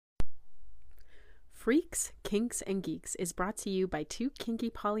Freaks, Kinks, and Geeks is brought to you by two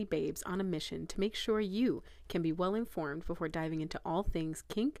kinky poly babes on a mission to make sure you can be well informed before diving into all things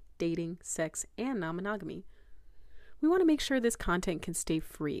kink, dating, sex, and non-monogamy. We want to make sure this content can stay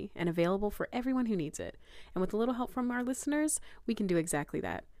free and available for everyone who needs it. And with a little help from our listeners, we can do exactly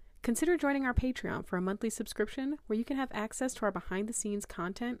that. Consider joining our Patreon for a monthly subscription where you can have access to our behind-the-scenes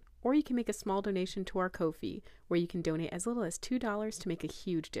content, or you can make a small donation to our Ko-fi, where you can donate as little as $2 to make a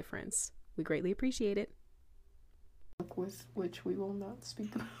huge difference. We greatly appreciate it. With which we will not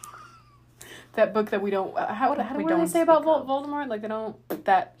speak about. That book that we don't... How do they say about Voldemort? Like, they don't...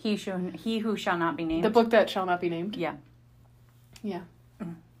 That... He who shall not be named. The book that shall not be named? Yeah. Yeah.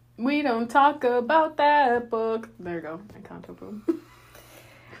 Mm. We don't talk about that book. There you go. Encanto boom.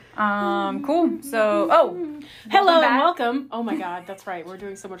 Cool. So, hello and welcome. Oh my god, that's right. We're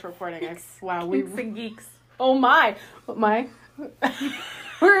doing so much recording. Geeks and geeks. Oh my.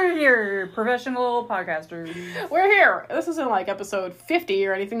 We're here, professional podcasters. We're here. This isn't like episode 50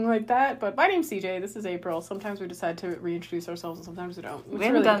 or anything like that, but my name's CJ. This is April. Sometimes we decide to reintroduce ourselves and sometimes we don't. We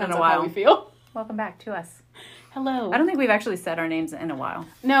haven't done it in a while. How we feel. Welcome back to us. Hello. I don't think we've actually said our names in a while.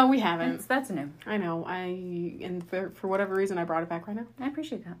 No, we haven't. That's new. I know. And for whatever reason, I brought it back right now. I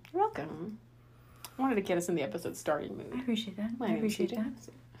appreciate that. You're welcome. I wanted to get us in the episode starting mood. I appreciate that. I appreciate that.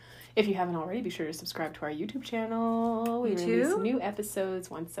 If you haven't already, be sure to subscribe to our YouTube channel. We release new episodes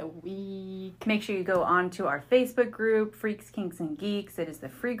once a week. Make sure you go on to our Facebook group, Freaks, Kinks, and Geeks. It is the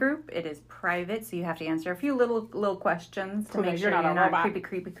free group. It is private, so you have to answer a few little questions to make sure you're not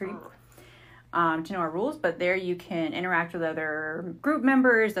creepy. To know our rules, but there you can interact with other group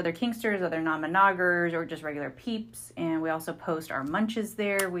members, other kinksters, other non-monogers, or just regular peeps. And we also post our munches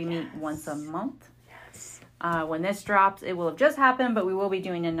there. We meet once a month. Yes. When this drops, it will have just happened, but we will be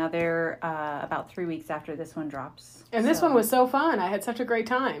doing another about 3 weeks after this one drops. And this one was so fun. I had such a great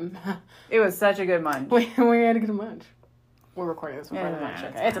time. It was such a good munch. We had a good munch. We're recording this one for the munch.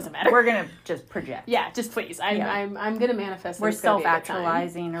 Okay. It doesn't matter. We're going to just project. Yeah, just please. I'm going to manifest. We're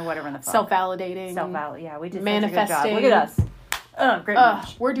self-actualizing or whatever in the fuck. Self-validating. Yeah, we did manifesting. Such a good job. Look at us. Great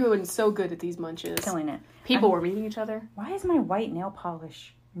munch. We're doing so good at these munches. Killing it. People were meeting each other. Why is my white nail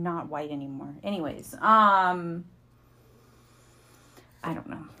polish not white anymore? Anyways, I don't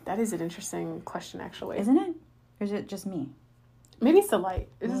know. That is an interesting question, actually. Isn't it? Or is it just me? Maybe it's the light.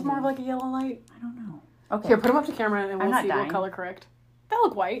 Is this more of like a yellow light? I don't know. Okay. Here, put them up to camera and we'll see dying. what color correct. They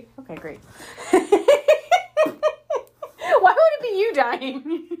look white. Okay, great. Why would it be you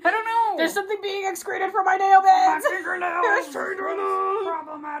dying? I don't know. There's something being excreted from my nail beds. My fingernails.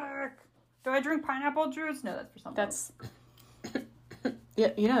 Problematic. Do I drink pineapple juice? No, that's for something. That's...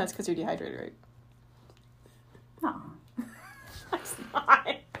 Yeah, you know that's because you're dehydrated, right? No. That's not.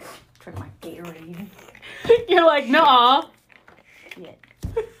 Drink my Gatorade. You're like, nah. Shit.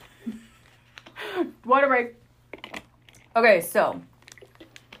 Water break. Okay, so.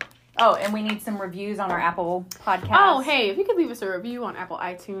 Oh, and we need some reviews on our Apple podcast. Oh, hey, if you could leave us a review on Apple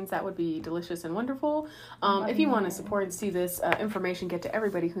iTunes, that would be delicious and wonderful. If you want to support and see this information get to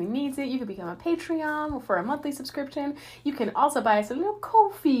everybody who needs it, you can become a Patreon for a monthly subscription. You can also buy us a little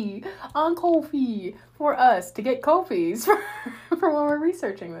Ko-fi on Ko-fi for us to get Ko-fis for when we're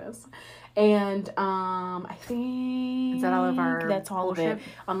researching this. And I think is that all of our that's all bullshit? of it.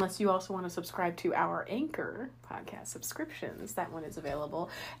 Unless you also want to subscribe to our Anchor podcast subscriptions, that one is available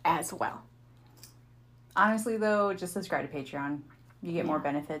as well. Honestly, though, just subscribe to Patreon. You get more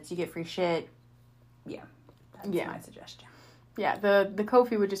benefits. You get free shit. Yeah, that's my suggestion. Yeah, the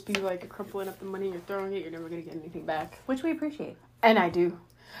Ko-fi would just be like crumpling up the money, you're throwing it, you're never gonna get anything back, which we appreciate, and I do.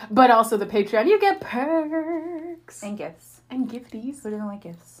 But also the Patreon, you get perks and gifts and gifties. Who doesn't like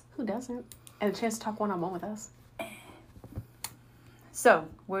gifts? Who doesn't? And a chance to talk one-on-one with us. So,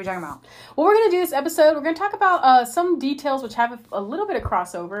 what are we talking about? Well, we're going to do this episode. We're going to talk about some details which have a little bit of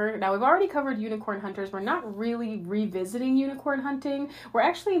crossover. Now, we've already covered unicorn hunters. We're not really revisiting unicorn hunting. We're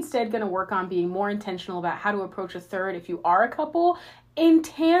actually instead going to work on being more intentional about how to approach a third if you are a couple, in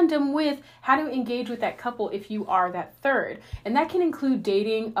tandem with how to engage with that couple if you are that third. And that can include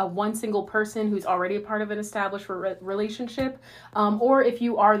dating one single person who's already a part of an established relationship, or if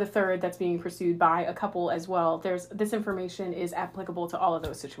you are the third that's being pursued by a couple as well. This information is applicable to all of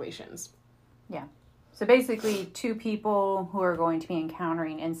those situations. Yeah. So basically, two people who are going to be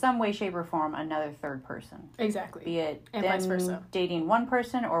encountering in some way, shape, or form another third person. Exactly. Be it and vice versa. Dating one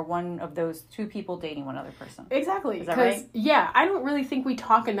person or one of those two people dating one other person. Exactly. Is that right? Yeah, I don't really think we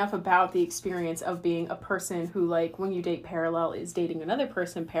talk enough about the experience of being a person who, like, when you date parallel, is dating another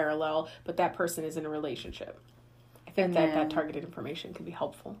person parallel, but that person is in a relationship. I think that targeted information can be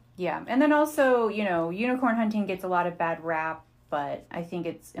helpful. Yeah. And then also, unicorn hunting gets a lot of bad rap but I think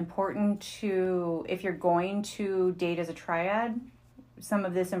it's important to, if you're going to date as a triad, some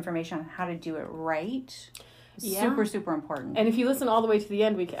of this information on how to do it right. Super, super important. And if you listen all the way to the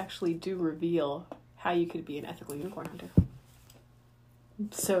end, we actually do reveal how you could be an ethical unicorn hunter.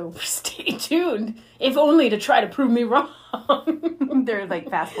 So stay tuned, if only to try to prove me wrong. They're like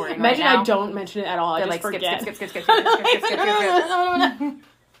fast forwarding. Imagine I don't mention it at all. They're I just like forget. Skip.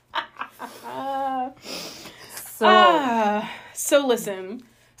 So listen.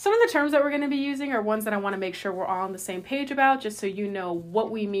 Some of the terms that we're going to be using are ones that I want to make sure we're all on the same page about, just so you know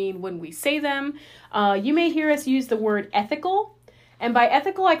what we mean when we say them. You may hear us use the word ethical. And by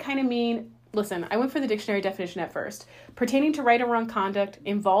ethical, I kind of mean, listen, I went for the dictionary definition at first. Pertaining to right or wrong conduct,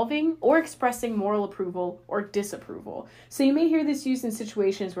 involving or expressing moral approval or disapproval. So you may hear this used in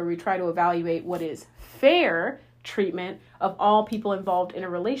situations where we try to evaluate what is fair treatment of all people involved in a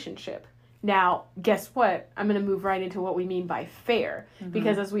relationship. Now, guess what? I'm going to move right into what we mean by fair.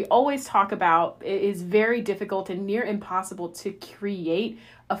 Because as we always talk about, it is very difficult and near impossible to create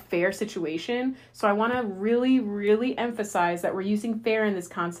a fair situation. So I want to really, really emphasize that we're using fair in this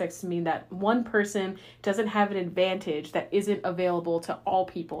context to mean that one person doesn't have an advantage that isn't available to all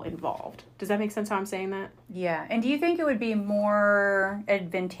people involved. Does that make sense how I'm saying that? Yeah. And do you think it would be more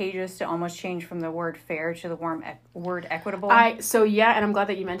advantageous to almost change from the word fair to the word equitable? Yeah, and I'm glad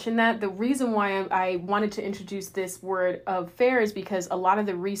that you mentioned that. The reason why I wanted to introduce this word of fair is because a lot of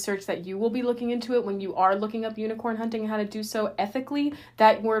the research that you will be looking into it when you are looking up unicorn hunting and how to do so ethically,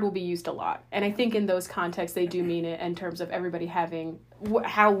 that word will be used a lot. And I think in those contexts, they do mean it in terms of everybody having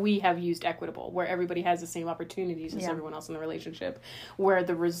how we have used equitable, where everybody has the same opportunities as everyone else in the relationship, where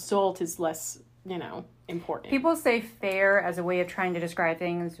the result is less, important. People say fair as a way of trying to describe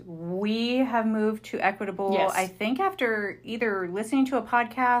things. We have moved to equitable, yes. I think after either listening to a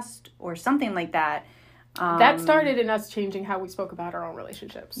podcast or something like that. That started in us changing how we spoke about our own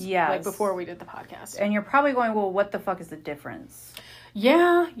relationships. Yeah. Like before we did the podcast. And you're probably going, well, what the fuck is the difference?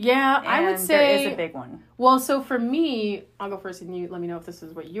 Yeah. And I would say there is a big one. Well, so for me, I'll go first and you let me know if this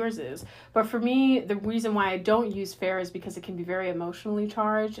is what yours is. But for me, the reason why I don't use fair is because it can be very emotionally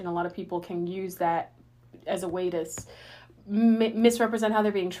charged, and a lot of people can use that as a way to misrepresent how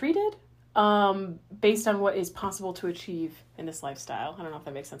they're being treated based on what is possible to achieve in this lifestyle. I don't know if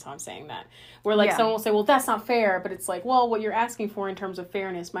that makes sense how I'm saying that. Where someone will say, well, that's not fair, but it's like, well, what you're asking for in terms of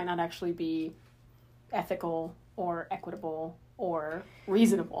fairness might not actually be ethical or equitable or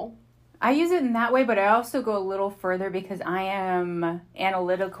reasonable. I use it in that way, but I also go a little further because I am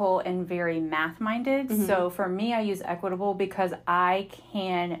analytical and very math-minded. Mm-hmm. So for me, I use equitable because I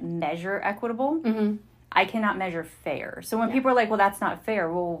can measure equitable. Mm-hmm. I cannot measure fair. So when people are like, well, that's not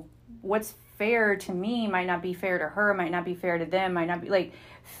fair. Well, what's fair to me might not be fair to her, might not be fair to them, might not be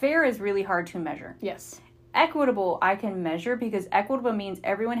fair is really hard to measure. Yes. Equitable, I can measure because equitable means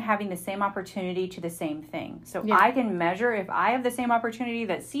everyone having the same opportunity to the same thing. So I can measure if I have the same opportunity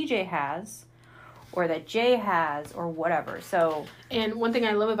that CJ has or that Jay has or whatever. So, and one thing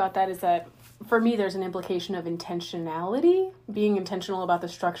I love about that is that for me, there's an implication of intentionality, being intentional about the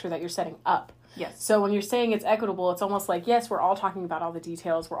structure that you're setting up. Yes. So when you're saying it's equitable, it's almost like, yes, we're all talking about all the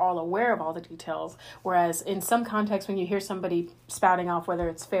details. We're all aware of all the details. Whereas in some contexts, when you hear somebody spouting off whether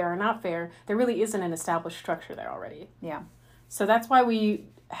it's fair or not fair, there really isn't an established structure there already. Yeah. So that's why we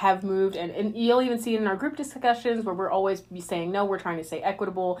have moved, and you'll even see it in our group discussions where we're always be saying, no, we're trying to say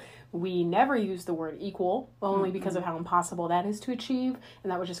equitable. We never use the word equal, only because of how impossible that is to achieve,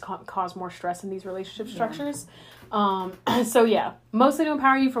 and that would just cause more stress in these relationship structures. Mostly to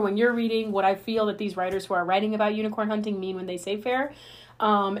empower you for when you're reading what I feel that these writers who are writing about unicorn hunting mean when they say fair.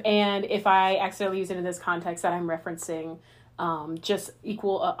 And if I accidentally use it in this context, that I'm referencing just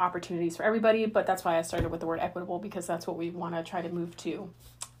equal opportunities for everybody. But that's why I started with the word equitable, because that's what we want to try to move to.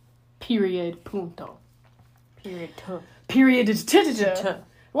 Period. Punto. Period.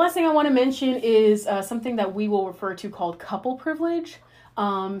 Last thing I want to mention is something that we will refer to called couple privilege.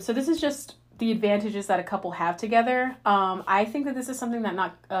 So this is just the advantages that a couple have together. I think that this is something that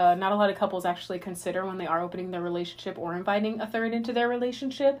not a lot of couples actually consider when they are opening their relationship or inviting a third into their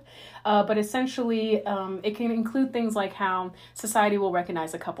relationship. But essentially, it can include things like how society will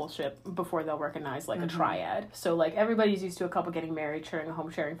recognize a coupleship before they'll recognize a triad. So everybody's used to a couple getting married, sharing a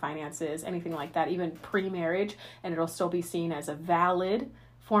home, sharing finances, anything like that, even pre-marriage, and it'll still be seen as a valid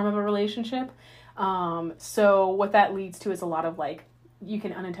form of a relationship. So what that leads to is a lot of you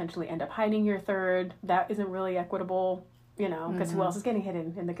can unintentionally end up hiding your third. That isn't really equitable, because who else is getting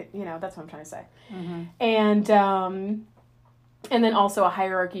hidden in the, that's what I'm trying to say. Mm-hmm. And then also a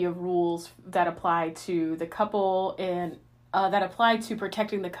hierarchy of rules that apply to the couple and that apply to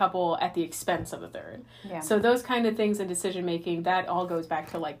protecting the couple at the expense of the third. Yeah. So those kind of things in decision making, that all goes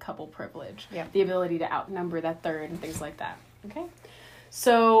back to like couple privilege. Yeah. The ability to outnumber that third and things like that. Okay.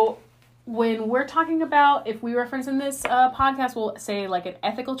 So when we're talking about, if we reference in this podcast, we'll say like an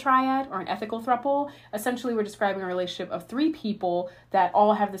ethical triad or an ethical throuple. Essentially, we're describing a relationship of three people that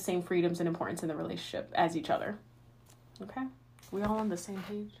all have the same freedoms and importance in the relationship as each other. Okay. We all on the same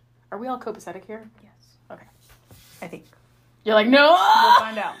page? Are we all copacetic here? Yes. Okay. I think. You're like, no! We'll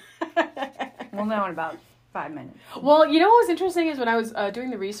find out. We'll know in about 5 minutes. Well, you know what was interesting is when I was doing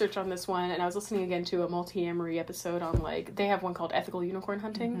the research on this one, and I was listening again to a multi-amory episode on, like, they have one called Ethical Unicorn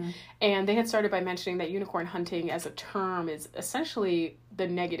Hunting, and they had started by mentioning that unicorn hunting as a term is essentially the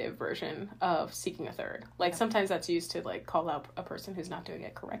negative version of seeking a third. Like, sometimes that's used to, like, call out a person who's not doing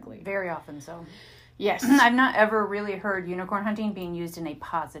it correctly. Very often so. Yes. I've not ever really heard unicorn hunting being used in a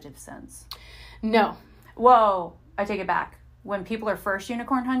positive sense. No. Whoa, I take it back. When people are first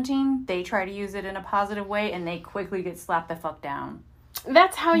unicorn hunting, they try to use it in a positive way, and they quickly get slapped the fuck down.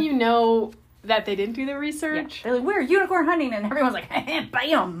 That's how you know that they didn't do the research. Yeah. They're like, we're unicorn hunting, and everyone's like,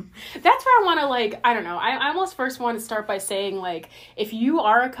 bam! That's where I want to, like, I don't know. I almost first want to start by saying, like, if you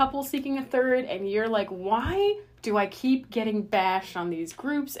are a couple seeking a third, and you're like, why do I keep getting bashed on these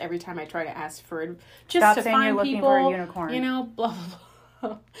groups every time I try to ask for just Stop to saying find you're looking people, for a unicorn. You know, blah,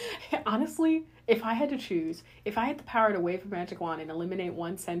 blah, blah. Honestly, if I had to choose, if I had the power to wave a magic wand and eliminate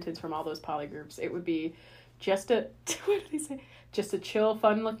one sentence from all those poly groups, it would be just a, what did they say? Just a chill,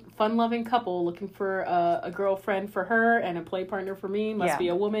 fun-loving couple looking for a girlfriend for her and a play partner for me. Must be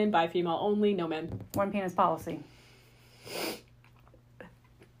a woman, bi female only, no men. One penis policy.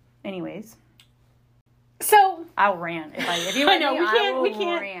 Anyways. So I'll rant if you. I know we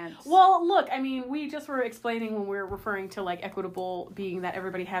can't. Rant. Well, look, I mean, we just were explaining when we were referring to like equitable being that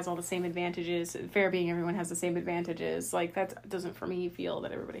everybody has all the same advantages, fair being everyone has the same advantages. Like that doesn't for me feel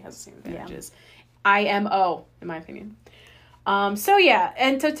that everybody has the same advantages. Yeah. IMO, in my opinion. So yeah,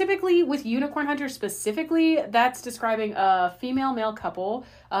 and so typically with unicorn hunters specifically, that's describing a female-male couple.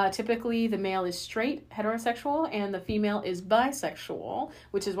 Typically the male is straight, heterosexual, and the female is bisexual,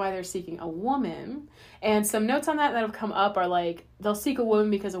 which is why they're seeking a woman. And some notes on that have come up are like, they'll seek a woman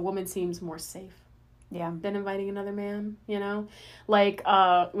because a woman seems more safe. Yeah. Than inviting another man, you know? Like,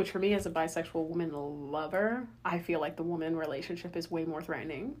 which for me as a bisexual woman lover, I feel like the woman relationship is way more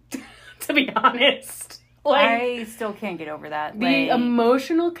threatening, to be honest. Like, I still can't get over that. The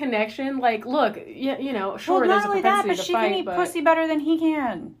emotional connection, like, look, you know, sure, there's a propensity to fight, not only that, but she can eat pussy better than he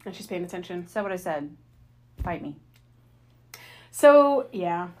can. And she's paying attention. Is that what I said? Fight me. So,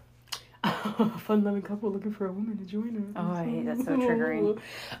 yeah. Fun-loving couple looking for a woman to join her. Oh, I hate that. So triggering.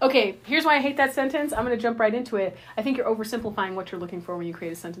 Okay, here's why I hate that sentence. I'm going to jump right into it. I think you're oversimplifying what you're looking for when you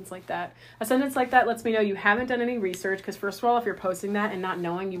create a sentence like that. A sentence like that lets me know you haven't done any research, because first of all, if you're posting that and not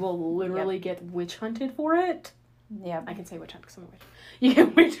knowing, you will literally get witch hunted for it. Yeah. I can say witch hunt because I'm a witch. You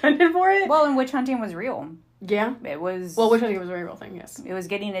get witch hunted for it? Well, and witch hunting was real. Yeah. It was... Well, witch hunting was a very real thing, yes. It was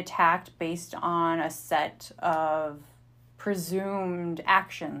getting attacked based on a set of presumed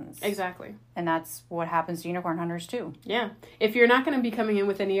actions. Exactly. And that's what happens to unicorn hunters too. Yeah. If you're not going to be coming in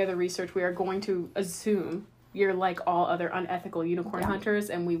with any other research, we are going to assume you're like all other unethical unicorn hunters,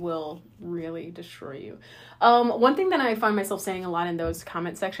 and we will really destroy you. One thing that I find myself saying a lot in those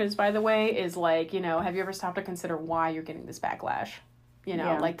comment sections, by the way, is like, you know, have you ever stopped to consider why you're getting this backlash? You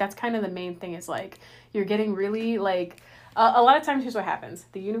know, like that's kind of the main thing is like, you're getting really like... a lot of times, here's what happens.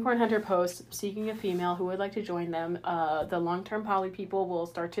 The unicorn hunter posts seeking a female who would like to join them. The long-term poly people will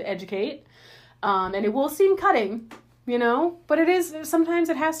start to educate. And it will seem cutting, you know? But it is, sometimes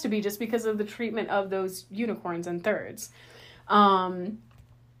it has to be just because of the treatment of those unicorns and thirds. And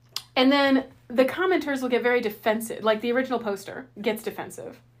then the commenters will get very defensive. Like the original poster gets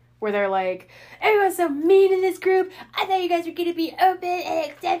defensive. Where they're like, everyone's so mean in this group. I thought you guys were going to be open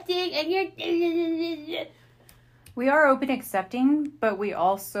and accepting and you're... We are open accepting, but we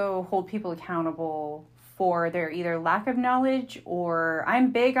also hold people accountable for their either lack of knowledge or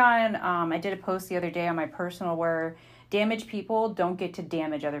I'm big on, I did a post the other day on my personal where damaged people don't get to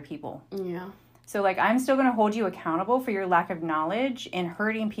damage other people. Yeah. So like, I'm still going to hold you accountable for your lack of knowledge and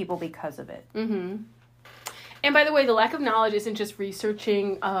hurting people because of it. Mm-hmm. And by the way, the lack of knowledge isn't just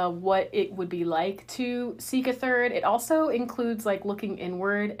researching what it would be like to seek a third. It also includes like looking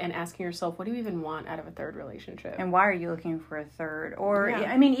inward and asking yourself, what do you even want out of a third relationship? And why are you looking for a third? Or,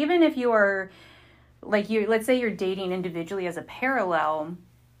 I mean, even if you are, like let's say you're dating individually as a parallel,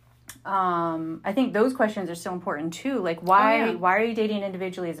 I think those questions are still important too. Like why are you dating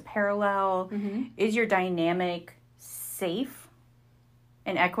individually as a parallel? Mm-hmm. Is your dynamic safe?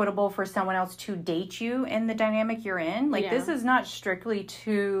 and equitable for someone else to date you in the dynamic you're in. Like, this is not strictly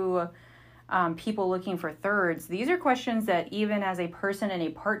to people looking for thirds. These are questions that even as a person in a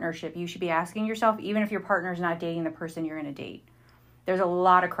partnership, you should be asking yourself, even if your partner's not dating the person you're going to date. There's a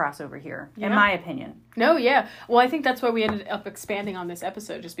lot of crossover here, in my opinion. No, yeah. Well, I think that's why we ended up expanding on this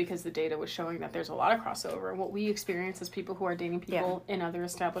episode, just because the data was showing that there's a lot of crossover. What we experience as people who are dating people in other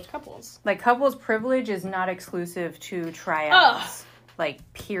established couples. Like, couples privilege is not exclusive to tryouts.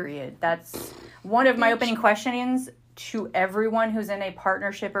 Like, period. That's one of my opening questionings to everyone who's in a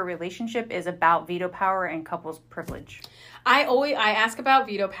partnership or relationship is about veto power and couples privilege. I ask about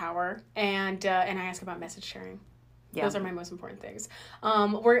veto power and I ask about message sharing. Yeah. Those are my most important things.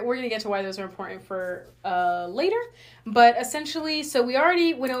 We're going to get to why those are important for later. But essentially, so we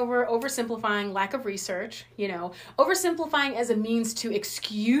already went over oversimplifying, lack of research, oversimplifying as a means to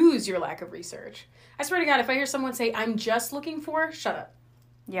excuse your lack of research. I swear to God, if I hear someone say, I'm just looking for, shut up.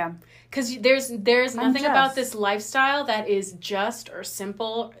 Yeah. Because there's nothing about this lifestyle that is just or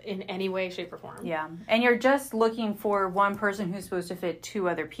simple in any way, shape, or form. Yeah. And you're just looking for one person who's supposed to fit two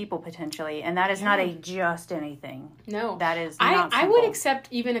other people potentially. And that is not a just anything. No. That is not I would accept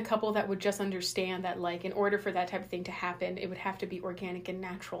even a couple that would just understand that, like, in order for that type of thing to happen, it would have to be organic and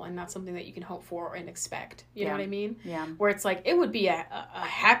natural and not something that you can hope for and expect. You know what I mean? Yeah. Where it's like, it would be a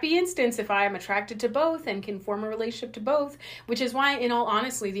happy instance if I am attracted to both and can form a relationship to both, which is why, in all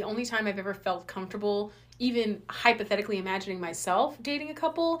honesty, the only time I've ever felt comfortable even hypothetically imagining myself dating a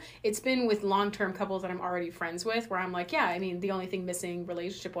couple, it's been with long-term couples that I'm already friends with, where I'm like, yeah, I mean, the only thing missing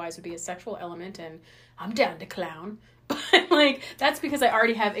relationship-wise would be a sexual element, and I'm down to clown. But, like, that's because I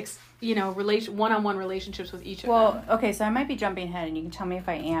already have, one-on-one relationships with each of them. Well, okay, so I might be jumping ahead, and you can tell me if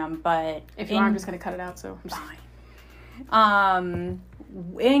I am, but... If you are, I'm just going to cut it out, so... Fine.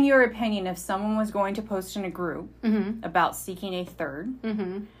 In your opinion, if someone was going to post in a group about seeking a third,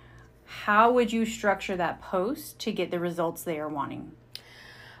 how would you structure that post to get the results they are wanting?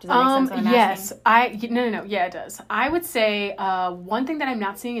 Does that make sense what I'm asking? No. Yeah, it does. I would say one thing that I'm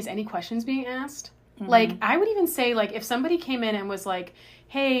not seeing is any questions being asked. Like, I would even say, like, if somebody came in and was like,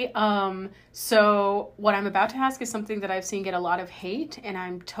 hey, so what I'm about to ask is something that I've seen get a lot of hate, and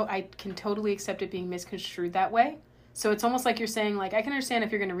I can totally accept it being misconstrued that way. So it's almost like you're saying, like, I can understand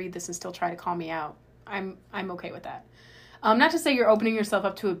if you're going to read this and still try to call me out. I'm okay with that. Not to say you're opening yourself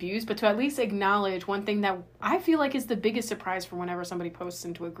up to abuse, but to at least acknowledge one thing that I feel like is the biggest surprise for whenever somebody posts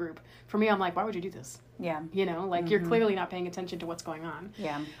into a group. For me, I'm like, why would you do this? Yeah. You're clearly not paying attention to what's going on.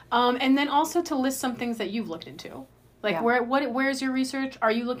 Yeah. And then also to list some things that you've looked into. Like, where's your research?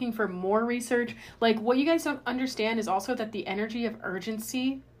 Are you looking for more research? Like, what you guys don't understand is also that the energy of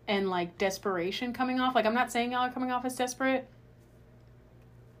urgency and, like, desperation coming off. Like, I'm not saying y'all are coming off as desperate.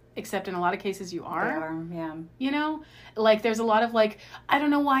 Except in a lot of cases you are. They are, yeah. Like, there's a lot of, like, I don't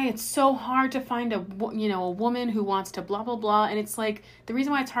know why it's so hard to find a woman who wants to blah, blah, blah. And it's like, the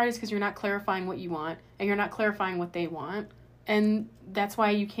reason why it's hard is because you're not clarifying what you want. And you're not clarifying what they want. And that's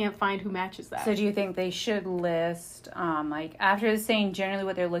why you can't find who matches that. So do you think they should list, like, after saying generally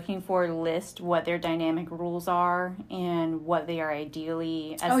what they're looking for, list what their dynamic rules are and what they are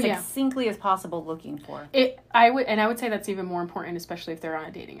ideally, as succinctly as possible, looking for? I would say that's even more important, especially if they're on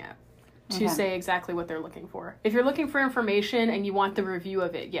a dating app, to say exactly what they're looking for. If you're looking for information and you want the review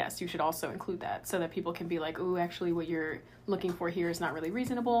of it, yes, you should also include that so that people can be like, ooh, actually what you're looking for here is not really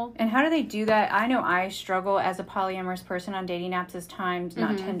reasonable. And how do they do that? I know I struggle as a polyamorous person on dating apps as times,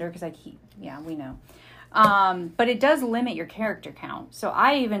 not Tinder, because we know. But it does limit your character count. So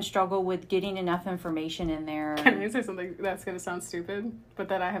I even struggle with getting enough information in there. Can I say something that's going to sound stupid, but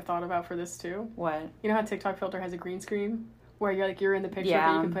that I have thought about for this too? What? You know how TikTok filter has a green screen? Where you're in the picture,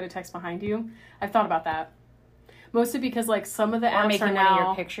 but you can put a text behind you. I've thought about that. Mostly because, like, some of the apps are now... one of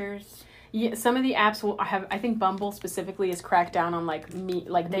your pictures. Yeah, some of the apps will have... I think Bumble specifically is cracked down on, like,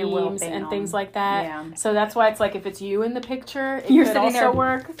 memes and things like that. Yeah. So that's why it's like, if it's you in the picture, you're could also there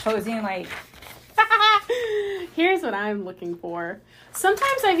work. Posing, like... Here's what I'm looking for.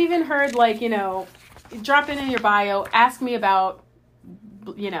 Sometimes I've even heard, like, drop in your bio, ask me about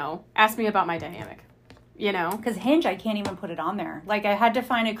my dynamic. Because Hinge, I can't even put it on there. Like, I had to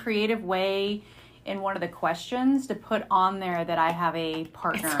find a creative way in one of the questions to put on there that I have a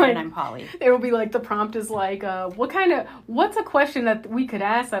partner and I'm poly. It will be like, the prompt is like, what's a question that we could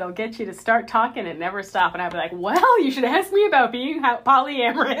ask that'll get you to start talking and never stop? And I'd be like, well, you should ask me about being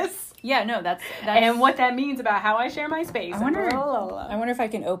polyamorous. Yeah, no, that's and what that means about how I share my space. I wonder if I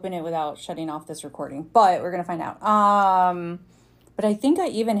can open it without shutting off this recording, but we're going to find out. But I think I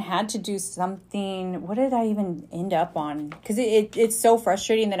even had to do something. What did I even end up on? Because it's so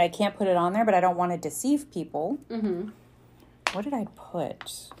frustrating that I can't put it on there, but I don't want to deceive people. what did I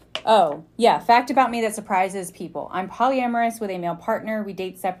put? Oh, yeah. Fact about me that surprises people. I'm polyamorous with a male partner. We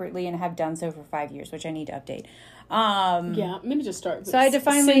date separately and have done so for 5 years, which I need to update. Yeah, maybe just start. So I had to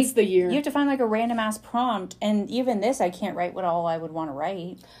find since the year. You have to find like a random ass prompt, and even this, I can't write what all I would want to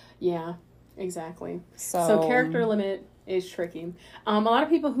write. Yeah, exactly. So character limit is tricky. A lot of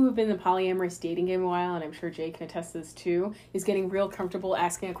people who have been in the polyamorous dating game a while, and I'm sure Jay can attest to this too, is getting real comfortable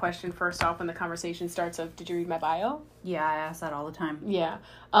asking a question first off when the conversation starts of, did you read my bio? Yeah, I ask that all the time. Yeah.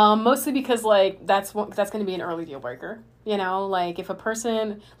 Mostly because, like, that's going to be an early deal breaker. You know, like, if a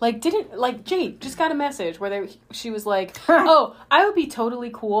person, like, Jade just got a message where she was like, oh, I would be totally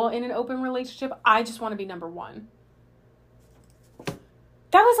cool in an open relationship. I just want to be number one.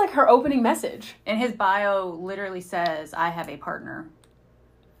 That was, like, her opening message. And his bio literally says, I have a partner.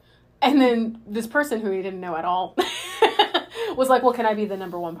 And then this person who he didn't know at all was like, well, can I be the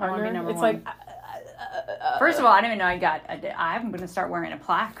number one partner? I want to be number one. Like, first of all, I didn't even know I'm going to start wearing a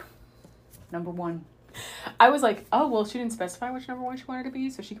plaque. Number one. I was like, oh, well, she didn't specify which number one she wanted to be,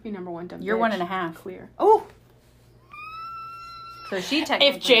 so she could be number one. You're 1.5. Clear. Oh! So she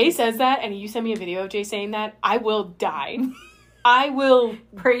technically... If Jay says that, and you send me a video of Jay saying that, I will die. I will...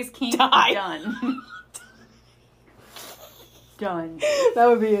 Praise King. Die. Done. Done. That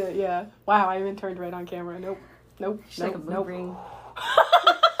would be it, yeah. Wow, I even turned red on camera. Nope. She's like a mood ring.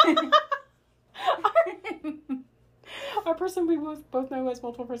 Our person we both know has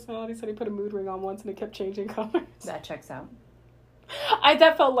multiple personalities said he put a mood ring on once and it kept changing colors. That checks out.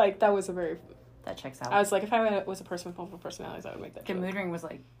 That felt like that was a very... That checks out. I was like, if I was a person with multiple personalities, I would make that The mood ring was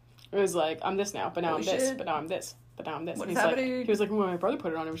like... It was like, I'm this now, but now I'm this, but now I'm this, but now I'm this. What is happening? Like, he was like, well, my brother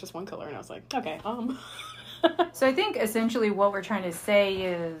put it on, it was just one color. And I was like, okay, So I think essentially what we're trying to say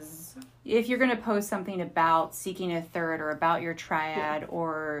is... If you're going to post something about seeking a third or about your triad,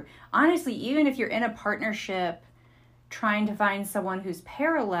 or honestly, even if you're in a partnership trying to find someone who's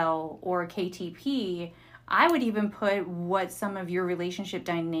parallel or KTP, I would even put what some of your relationship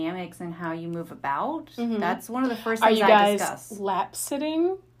dynamics and how you move about. Mm-hmm. That's one of the first things I discuss. Are you guys lap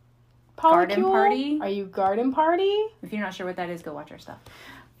sitting? Garden party? Are you garden party? If you're not sure what that is, go watch our stuff.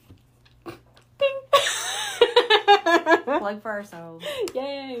 Ding! Plug for ourselves.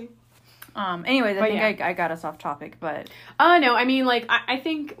 Yay! Anyways, I think I got us off topic, but... No, I mean, like, I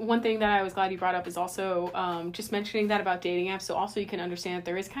think one thing that I was glad you brought up is also just mentioning that about dating apps, so also you can understand that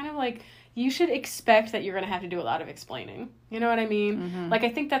there is kind of, like, you should expect that you're going to have to do a lot of explaining. You know what I mean? Mm-hmm. Like, I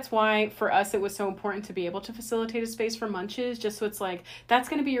think that's why, for us, it was so important to be able to facilitate a space for munches, just so it's, like, that's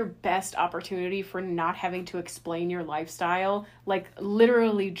going to be your best opportunity for not having to explain your lifestyle. Like,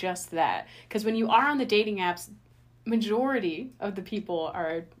 literally just that. Because when you are on the dating apps, majority of the people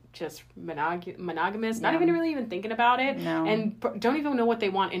are... just monogamous, not even really even thinking about it, and don't even know what they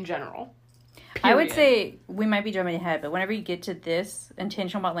want in general. Period. I would say we might be jumping ahead, but whenever you get to this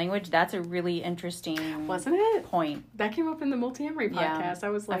intentional about language, that's a really interesting wasn't it point that came up in the Multiamory podcast. I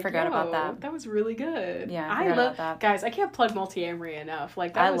was like, I forgot about that. That was really good. Yeah, I love that. Guys, I can't plug Multiamory enough.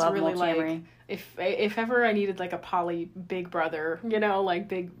 Like that was really Multiamory. Like if ever I needed like a poly big brother, you know, like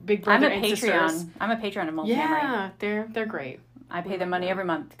big brother and sisters. I'm a Patreon of Multiamory. Yeah, they're great. I pay them money every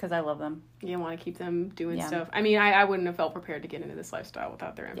month because I love them. You want to keep them doing stuff. I mean, I wouldn't have felt prepared to get into this lifestyle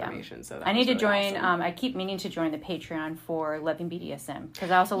without their information. Yeah. So I need to join. Awesome. I keep meaning to join the Patreon for Loving BDSM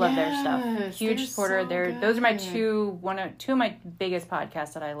because I also love their stuff. Huge supporter. So those are my two of my biggest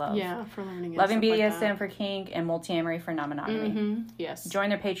podcasts that I love. Yeah, for learning. Loving BDSM like for kink and Multiamory for non-monogamy. Mm-hmm. Yes. Join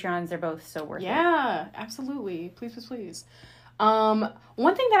their Patreons. They're both so worth it. Yeah, absolutely. Please.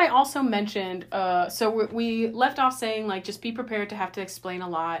 One thing that I also mentioned, so we left off saying, like, just be prepared to have to explain a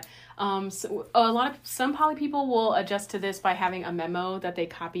lot. So some poly people will adjust to this by having a memo that they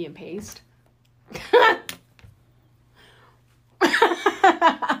copy and paste.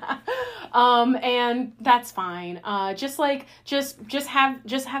 And that's fine. Just have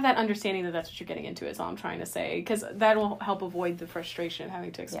that understanding that that's what you're getting into is all I'm trying to say, because that will help avoid the frustration of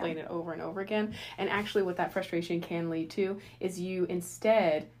having to explain it over and over again. And actually what that frustration can lead to is you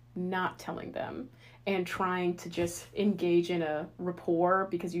instead not telling them and trying to just engage in a rapport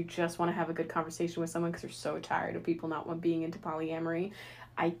because you just want to have a good conversation with someone because you're so tired of people not being into polyamory.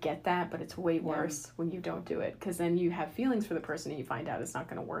 I get that, but it's way worse when you don't do it, because then you have feelings for the person and you find out it's not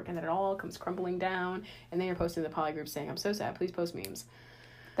going to work, and then it all comes crumbling down, and then you're posting in the poly group saying, I'm so sad, please post memes.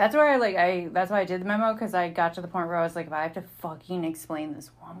 That's where that's why I did the memo, because I got to the point where I was like, if I have to fucking explain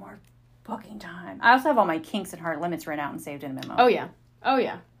this one more fucking time. I also have all my kinks and hard limits written out and saved in a memo. Oh yeah.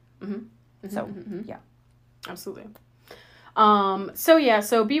 Mm-hmm. So, yeah. Absolutely.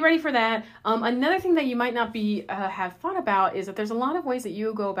 So be ready for that. Another thing that you might not be have thought about is that there's a lot of ways that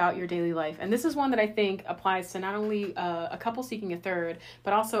you go about your daily life, and this is one that I think applies to not only a couple seeking a third,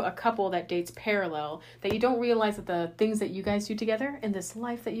 but also a couple that dates parallel. That you don't realize that the things that you guys do together in this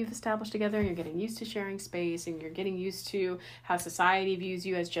life that you've established together, you're getting used to sharing space, and you're getting used to how society views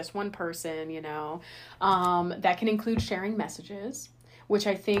you as just one person. That can include sharing messages. Which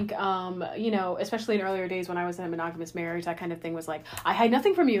I think, especially in earlier days when I was in a monogamous marriage, that kind of thing was like, I hide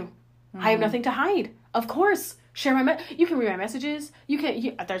nothing from you. Mm-hmm. I have nothing to hide. Of course. Share you can read my messages. You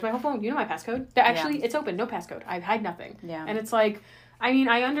can, there's my whole phone. You know my passcode. Actually, it's open. No passcode. I hide nothing. Yeah. And it's like, I mean,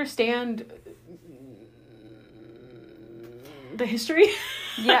 I understand the history.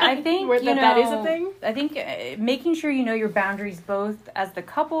 Yeah, I think, that is a thing. I think making sure you know your boundaries both as the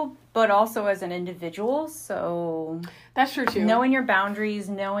couple, but also as an individual. So that's true too. Knowing your boundaries,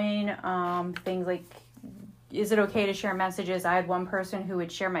 knowing things like, is it okay to share messages? I had one person who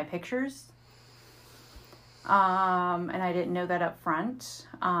would share my pictures. And I didn't know that up front.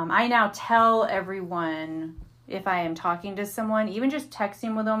 I now tell everyone if I am talking to someone, even just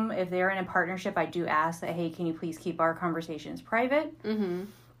texting with them, if they're in a partnership, I do ask that, hey, can you please keep our conversations private? Mm-hmm.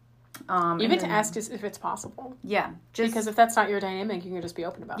 Even to ask if it's possible. Yeah. Because if that's not your dynamic, you can just be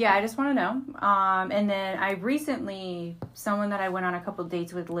open about it. Yeah, I just want to know. And then I recently, someone that I went on a couple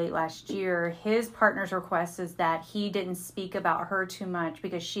dates with late last year, his partner's request is that he didn't speak about her too much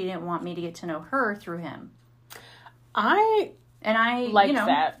because she didn't want me to get to know her through him. I like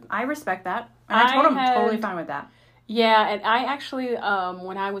that. I respect that. And I told him totally fine with that. Yeah, and I actually,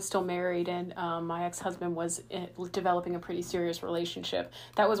 when I was still married and my ex-husband was developing a pretty serious relationship,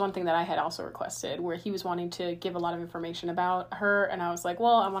 that was one thing that I had also requested, where he was wanting to give a lot of information about her, and I was like,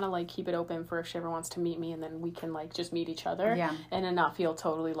 well, I want to, keep it open for if she ever wants to meet me, and then we can, just meet each other, and then not feel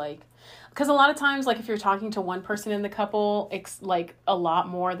totally, because a lot of times, if you're talking to one person in the couple, it's, a lot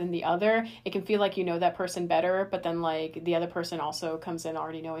more than the other, it can feel like you know that person better, but then, the other person also comes in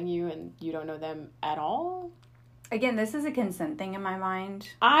already knowing you, and you don't know them at all. Again, this is a consent thing in my mind.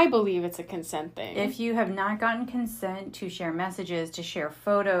 I believe it's a consent thing. If you have not gotten consent to share messages, to share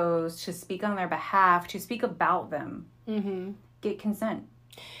photos, to speak on their behalf, to speak about them, get consent.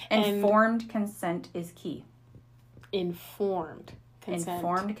 Informed consent is key. Informed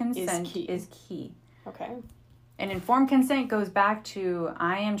consent is key. Okay. And informed consent goes back to,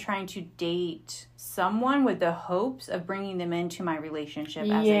 I am trying to date someone with the hopes of bringing them into my relationship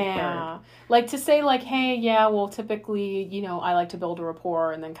as a third. To say, hey, typically, I like to build a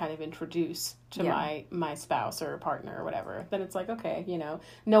rapport and then kind of introduce to my spouse or partner or whatever. Then it's okay,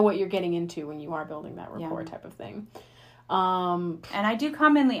 know what you're getting into when you are building that rapport type of thing. And I do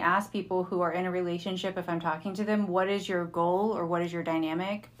commonly ask people who are in a relationship, if I'm talking to them, what is your goal or what is your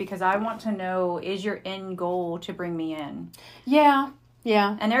dynamic? Because I want to know, is your end goal to bring me in? Yeah.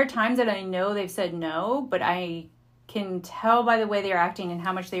 Yeah. And there are times that I know they've said no, but I can tell by the way they're acting and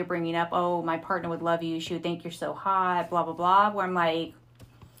how much they're bringing up, oh, my partner would love you. She would think you're so hot, blah, blah, blah. Where I'm like,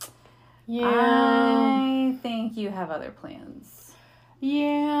 I think you have other plans.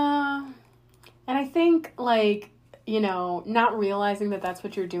 Yeah. And I think, not realizing that that's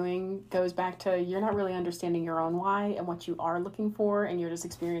what you're doing goes back to you're not really understanding your own why and what you are looking for, and you're just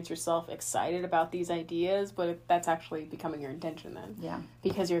experiencing yourself excited about these ideas, but that's actually becoming your intention then. Yeah.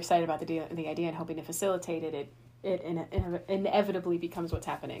 Because you're excited about the idea and hoping to facilitate it, it inevitably becomes what's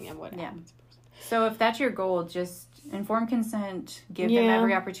happening and what happens. So if that's your goal, just informed consent, give them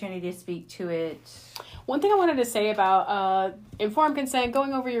every opportunity to speak to it. One thing I wanted to say about informed consent,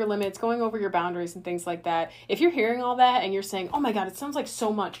 going over your limits, going over your boundaries and things like that. If you're hearing all that and you're saying, oh my God, it sounds like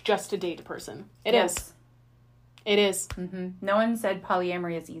so much just to date a person. It is. It is. Mm-hmm. No one said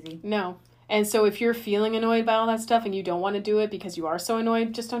polyamory is easy. No. And so if you're feeling annoyed by all that stuff and you don't want to do it because you are so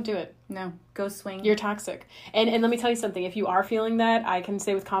annoyed, just don't do it. No, go swing. You're toxic. And let me tell you something. If you are feeling that, I can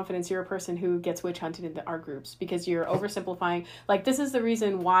say with confidence you're a person who gets witch hunted into our groups because you're oversimplifying. This is the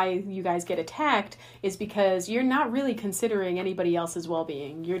reason why you guys get attacked is because you're not really considering anybody else's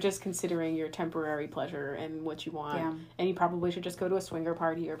well-being. You're just considering your temporary pleasure and what you want. Yeah. And you probably should just go to a swinger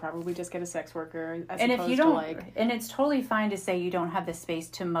party or probably just get a sex worker as and opposed if you don't, to and it's totally fine to say you don't have the space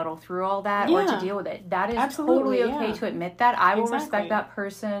to muddle through all that or to deal with it. That is totally okay to admit that. I will respect that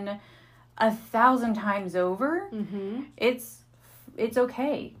person 1,000 times over. Mm-hmm. It's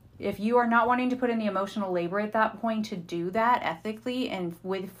okay. If you are not wanting to put in the emotional labor at that point to do that ethically and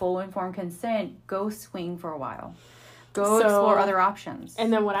with full informed consent, go swing for a while. Go explore other options.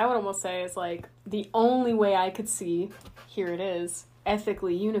 And then what I would almost say is the only way I could see, here it is,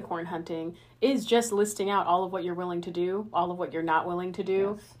 ethically unicorn hunting is just listing out all of what you're willing to do, all of what you're not willing to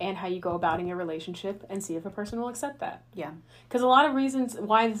do, and how you go about in your relationship and see if a person will accept that. Yeah. Because a lot of reasons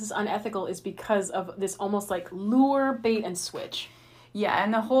why this is unethical is because of this almost like lure, bait, and switch. Yeah,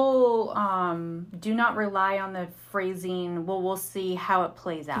 and the whole do not rely on the phrasing, well, we'll see how it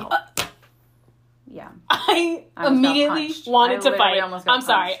plays out. Yeah. I immediately wanted to fight. I'm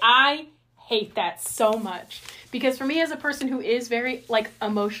sorry. I hate that so much. Because for me as a person who is very, like,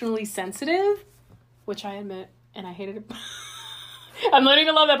 emotionally sensitive, which I admit, and I hated it. I'm learning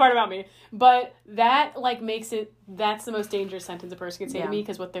to love that part about me. But that, like, makes it, that's the most dangerous sentence a person can say to me,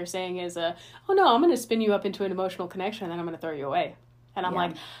 because what they're saying is, oh no, I'm going to spin you up into an emotional connection, and then I'm going to throw you away. And I'm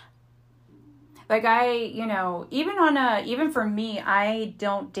like, even for me, I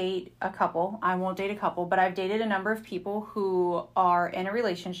don't date a couple. I won't date a couple, but I've dated a number of people who are in a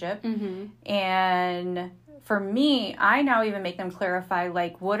relationship. Mm-hmm. And for me, I now even make them clarify,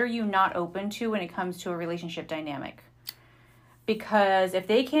 like, what are you not open to when it comes to a relationship dynamic? Because if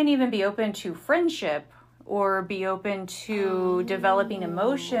they can't even be open to friendship or be open to developing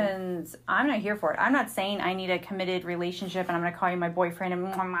emotions, I'm not here for it. I'm not saying I need a committed relationship and I'm going to call you my boyfriend. No,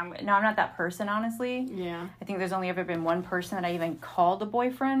 I'm not that person, honestly. Yeah. I think there's only ever been one person that I even called a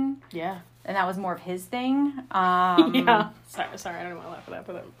boyfriend. Yeah. And that was more of his thing. Yeah. Sorry, I don't want to laugh at that,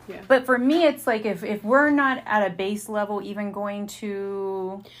 but yeah. But for me, it's like if we're not at a base level even going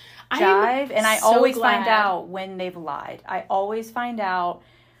to jive, and I always find out when they've lied. I always find out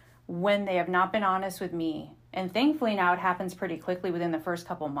when they have not been honest with me. And thankfully now it happens pretty quickly within the first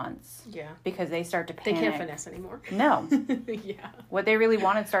couple months. Yeah. Because they start to panic. They can't finesse anymore. No. Yeah. What they really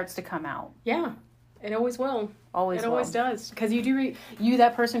wanted starts to come out. Yeah. It always will. Always does. Because you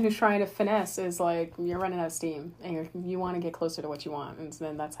that person who's trying to finesse is like, you're running out of steam. And you want to get closer to what you want. And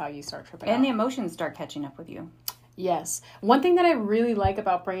then that's how you start tripping out. And the emotions start catching up with you. Yes. One thing that I really like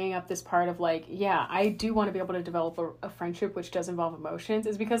about bringing up this part of like, yeah, I do want to be able to develop a friendship which does involve emotions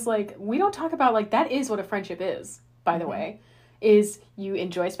is because like, we don't talk about like, that is what a friendship is, by the way, is you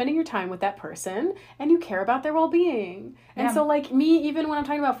enjoy spending your time with that person and you care about their well-being. And so like me, even when I'm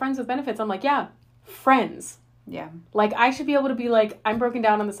talking about friends with benefits, I'm like, yeah, friends. Yeah. Like I should be able to be like, I'm broken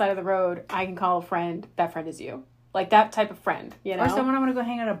down on the side of the road. I can call a friend. That friend is you. Like that type of friend, you know? Or someone I want to go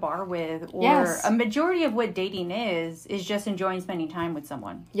hang out at a bar with. Or a majority of what dating is just enjoying spending time with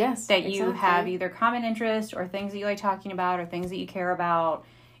someone. Yes, that you have either common interest or things that you like talking about or things that you care about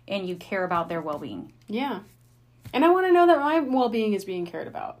and you care about their well-being. Yeah. And I want to know that my well-being is being cared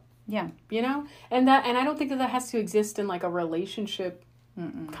about. Yeah. You know? And I don't think that has to exist in like a relationship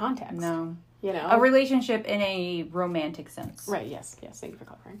context. No. You know? A relationship in a romantic sense. Right, yes. Thank you for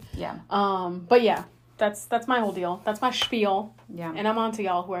clarifying. Yeah. But yeah. That's my whole deal. That's my spiel. Yeah. And I'm on to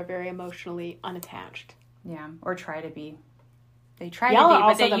y'all who are very emotionally unattached. Yeah. Or try to be. They try y'all to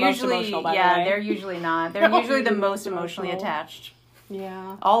be, but they usually, they're usually not. They're usually the most emotionally attached.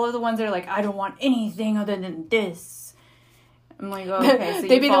 Yeah. All of the ones that are like, I don't want anything other than this. I'm like, oh, okay. So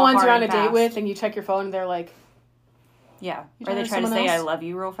they'd be the ones you're on a date with and you check your phone and they're like, yeah. Or they try to say, I love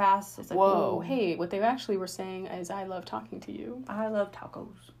you real fast. It's like, whoa. Hey, what they actually were saying is, I love talking to you. I love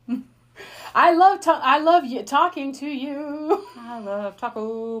tacos. I love talking to you. I love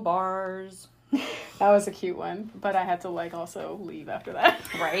taco bars. That was a cute one, but I had to like also leave after that.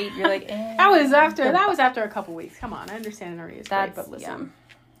 Right? You're like, that was after a couple weeks. Come on, I understand it already is great, but listen.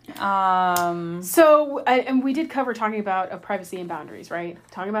 Yeah. So, and we did cover talking about privacy and boundaries, right?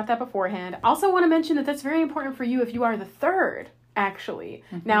 Talking about that beforehand. Also want to mention that that's very important for you if you are the third, actually.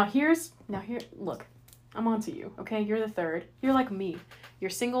 Mm-hmm. Now here, look, I'm on to you, okay? You're the third. You're like me. You're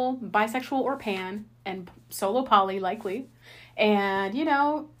single, bisexual, or pan, and solo poly, likely. And, you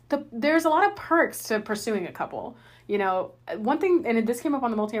know, there's a lot of perks to pursuing a couple. You know, one thing, and this came up on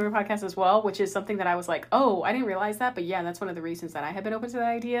the Multi-Amor podcast as well, which is something that I was like, oh, I didn't realize that. But yeah, that's one of the reasons that I have been open to that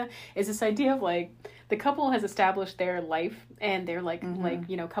idea, is this idea of like, the couple has established their life and their like,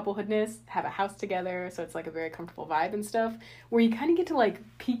 you know, couplehoodness, have a house together. So it's like a very comfortable vibe and stuff where you kind of get to like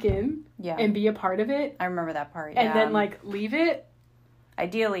peek in and be a part of it. I remember that part. And then like leave it.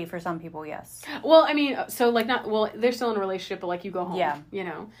 Ideally, for some people, yes. Well, I mean, so like they're still in a relationship, but like you go home. Yeah. You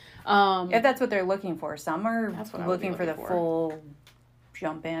know, if that's what they're looking for. Some are looking for the full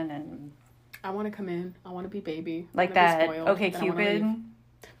jump in and. I want to come in. I want to be baby. Like that. Okay, Cupid.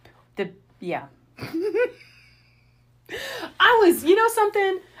 Yeah. You know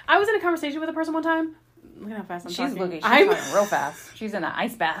something? I was in a conversation with a person one time. Look at how fast I'm talking. She's talking real fast. She's in an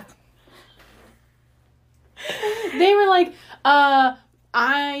ice bath. They were like,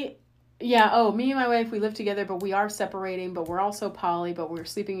 I Yeah, oh, me and my wife, we live together, but we are separating, but we're also poly, but we're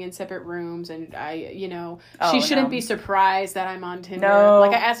sleeping in separate rooms, and she shouldn't be surprised that I'm on Tinder. No.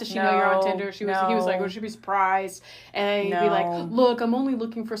 Like, I asked, does she know you're on Tinder? He was like, well, she'd be surprised, and he'd be like, look, I'm only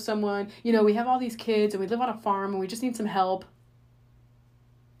looking for someone, we have all these kids, and we live on a farm, and we just need some help.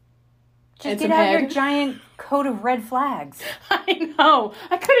 Just get out your giant coat of red flags. I know.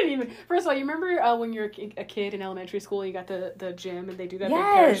 I couldn't even. First of all, you remember when you're a kid in elementary school, you got the gym and they do that big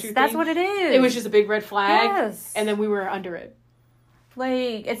parachute thing? That's what it is. It was just a big red flag. Yes. And then we were under it.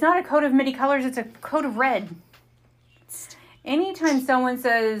 Like, it's not a coat of many colors, it's a coat of red. Anytime someone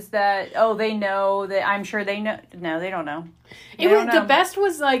says that, they know, that I'm sure they know. No, they don't know. The best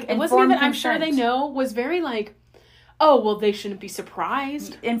was like, it wasn't even I'm sure they know, was very like, oh, well, they shouldn't be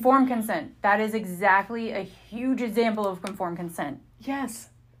surprised. Informed consent. That is exactly a huge example of informed consent. Yes.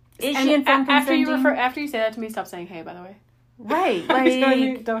 Is she informed consenting? After you say that to me, stop saying hey, by the way. Right.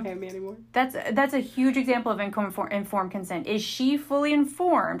 Like, don't hate me anymore. That's a huge example of informed consent. Is she fully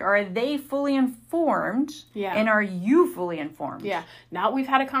informed? Or are they fully informed? Yeah. And are you fully informed? Yeah. Now we've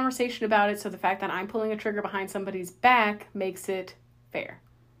had a conversation about it, so the fact that I'm pulling a trigger behind somebody's back makes it fair.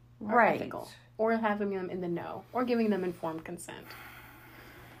 Right. Ethical. Or having them in the know. Or giving them informed consent.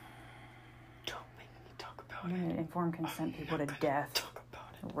 Don't make me talk about it. Informed consent people to death. Talk about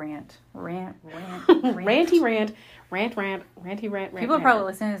it. Rant. Ranty rant. Ranty rant. People are probably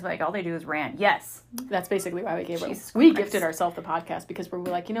listening to this like, all they do is rant. Yes. That's basically why we gifted ourselves the podcast, because we were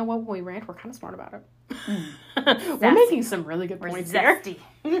like, you know what, when we rant, we're kind of smart about it. We're making some really good points here.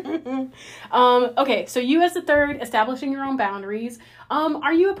 Okay, so you as the third, establishing your own boundaries.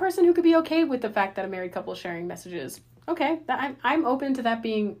 Are you a person who could be okay with the fact that a married couple is sharing messages? Okay, I'm open to that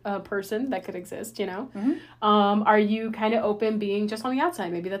being a person that could exist, Mm-hmm. Are you kind of open being just on the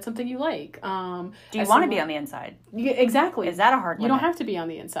outside? Maybe that's something you like. Do you want to be on the inside? Yeah, exactly. Is that a hard limit? You don't have to be on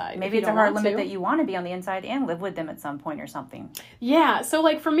the inside. Maybe it's a hard limit that you want to be on the inside and live with them at some point or something. Yeah, so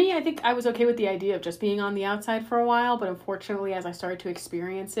like for me, I think I was okay with the idea of just being on the outside for a while, but unfortunately, as I started to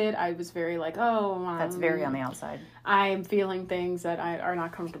experience it, I was very like, that's very on the outside. I'm feeling things that are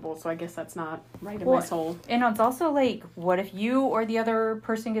not comfortable, so I guess that's not right in my soul. And it's also like, what if you or the other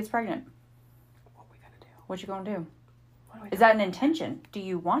person gets pregnant? What we gonna do? What you gonna do? Is that an intention? Do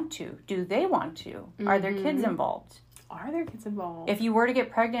you want to? Do they want to? Mm-hmm. Are there kids involved? Are there kids involved? If you were to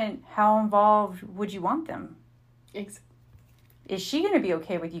get pregnant, how involved would you want them? Is she going to be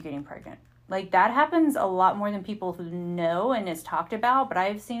okay with you getting pregnant? Like, that happens a lot more than people know and is talked about, but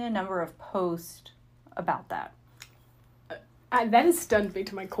I've seen a number of posts about that. That has stunned me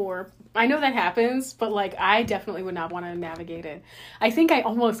to my core. I know that happens, but like I definitely would not want to navigate it. I think I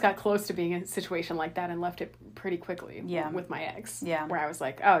almost got close to being in a situation like that and left it pretty quickly. Yeah. With my ex. Yeah. Where I was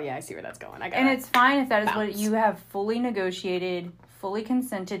like, oh yeah, I see where that's going. And it's fine if that is what you have fully negotiated, fully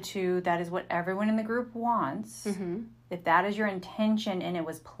consented to. That is what everyone in the group wants. Mm-hmm. If that is your intention and it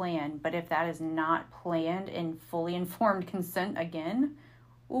was planned, but if that is not planned and fully informed consent again,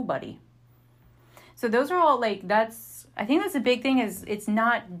 ooh, buddy. So those are all like, I think that's a big thing, is it's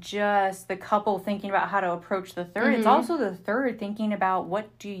not just the couple thinking about how to approach the third. Mm-hmm. It's also the third thinking about,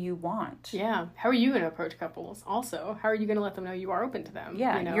 what do you want? Yeah. How are you going to approach couples? Also, how are you going to let them know you are open to them?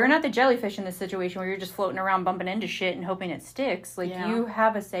 Yeah. You're not the jellyfish in this situation where you're just floating around bumping into shit and hoping it sticks. Like, you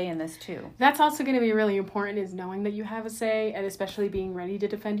have a say in this too. That's also going to be really important, is knowing that you have a say, and especially being ready to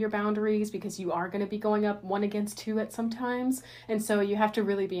defend your boundaries, because you are going to be going up 1 against 2 at some times. And so you have to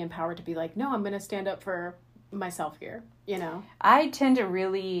really be empowered to be like, no, I'm going to stand up for myself here, I tend to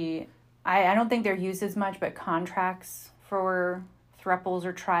really, I don't think they're used as much, but contracts for thruples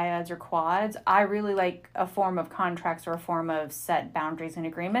or triads or quads, I really like a form of contracts or a form of set boundaries and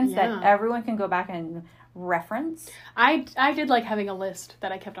agreements that everyone can go back and reference. I did like having a list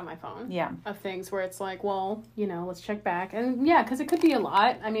that I kept on my phone. Yeah. Of things where it's like, well, let's check back. And yeah, because it could be a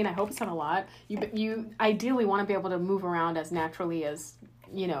lot. I mean, I hope it's not a lot. You ideally want to be able to move around as naturally as,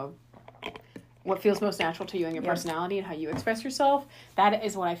 what feels most natural to you and your personality and how you express yourself. That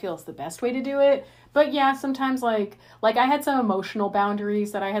is what I feel is the best way to do it. But yeah, sometimes like I had some emotional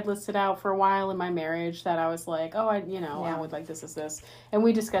boundaries that I had listed out for a while in my marriage that I was like, I would like this. And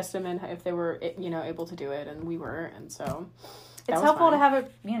we discussed them and if they were, able to do it, and we were. And so it's helpful to have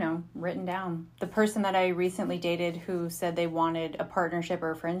it, written down. The person that I recently dated who said they wanted a partnership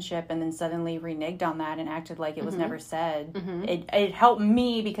or a friendship and then suddenly reneged on that and acted like it was never said. Mm-hmm. It helped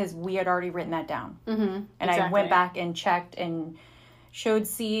me because we had already written that down. Mm-hmm. And I went back and checked and showed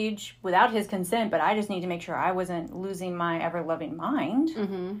Siege without his consent, but I just need to make sure I wasn't losing my ever-loving mind.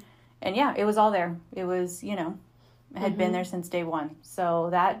 Mm-hmm. And yeah, it was all there. It was, it had been there since day one. So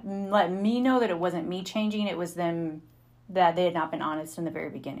that let me know that it wasn't me changing. It was them that they had not been honest in the very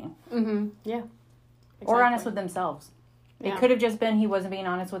beginning. Mm-hmm. Yeah. Exactly. Or honest with themselves. It could have just been he wasn't being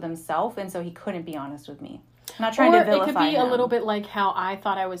honest with himself, and so he couldn't be honest with me. I'm not trying to vilify him. It could be a little bit like how I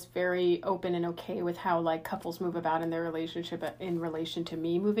thought I was very open and okay with how, like, couples move about in their relationship in relation to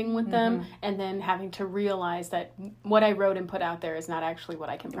me moving with them, and then having to realize that what I wrote and put out there is not actually what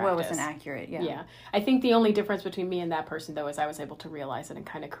I can practice. Well, it wasn't accurate, Yeah. I think the only difference between me and that person, though, is I was able to realize it and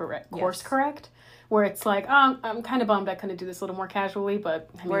kind of course correct. Where it's like, oh, I'm kind of bummed I couldn't do this a little more casually, but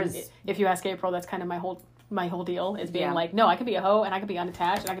I mean, if you ask April, that's kind of my whole deal is being like, no, I could be a hoe and I could be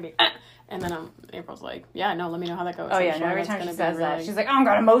unattached and I could be, and then April's like, yeah, no, let me know how that goes. Oh yeah, no, every time she says that, she's like, oh, I've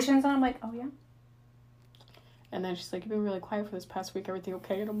got emotions, and I'm like, oh yeah. And then she's like, you've been really quiet for this past week, everything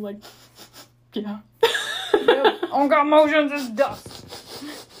okay? And I'm like, yeah. I've got emotions, it's dust.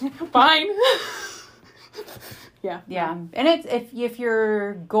 Fine. Yeah. And it's if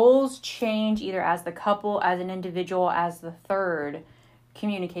your goals change either as the couple, as an individual, as the third,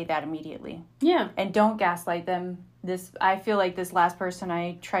 communicate that immediately. Yeah. And don't gaslight them. I feel like this last person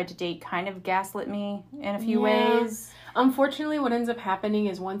I tried to date kind of gaslit me in a few ways. Unfortunately, what ends up happening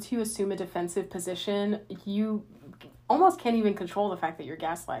is once you assume a defensive position, you almost can't even control the fact that you're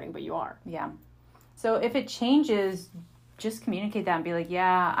gaslighting, but you are. Yeah. So if it changes, just communicate that and be like,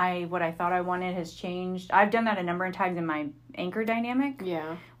 yeah, what I thought I wanted has changed. I've done that a number of times in my anchor dynamic.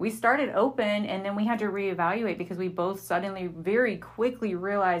 Yeah. We started open and then we had to reevaluate because we both suddenly very quickly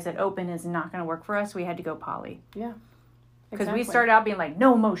realized that open is not going to work for us. We had to go poly. Yeah. Because we started out being like,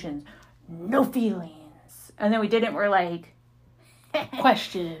 no emotions, no feelings. And then we didn't. We're like,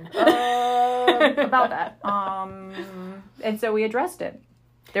 question about that. And so we addressed it.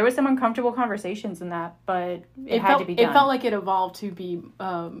 There was some uncomfortable conversations in that, but it had to be done. It felt like it evolved to be,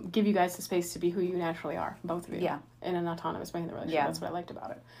 give you guys the space to be who you naturally are, both of you. Yeah. In an autonomous way in the relationship. Yeah. That's what I liked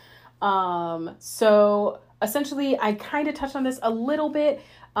about it. So essentially, I kind of touched on this a little bit.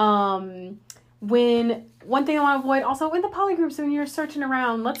 When one thing I want to avoid also in the poly groups, when you're searching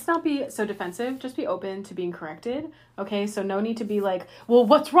around, let's not be so defensive. Just be open to being corrected. Okay. So no need to be like, well,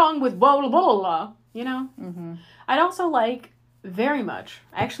 what's wrong with blah, blah, blah, blah, you know? Mm-hmm. I'd also like, very much.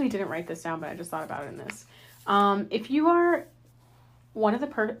 I actually didn't write this down, but I just thought about it in this. If you are one of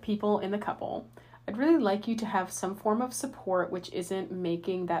the people in the couple, I'd really like you to have some form of support, which isn't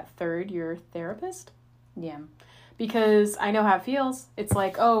making that third your therapist. Yeah. Because I know how it feels. It's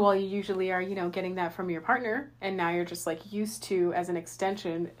like, oh, well, you usually are, getting that from your partner. And now you're just like used to, as an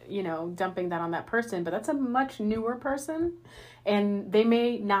extension, dumping that on that person. But that's a much newer person. And they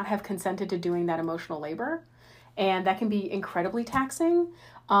may not have consented to doing that emotional labor. And that can be incredibly taxing.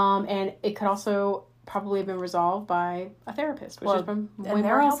 And it could also probably have been resolved by a therapist, which has been way and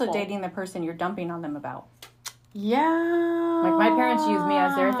they're more also helpful. Dating the person you're dumping on them about. Yeah. Like, my parents used me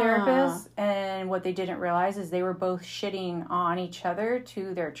as their therapist, and what they didn't realize is they were both shitting on each other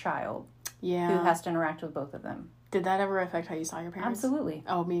to their child. Yeah. Who has to interact with both of them. Did that ever affect how you saw your parents? Absolutely.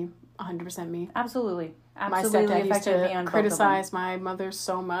 Oh, me. 100% me. Absolutely. My stepdad used to criticize my mother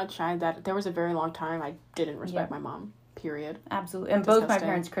so much. There was a very long time I didn't respect my mom. Period. Absolutely. And both my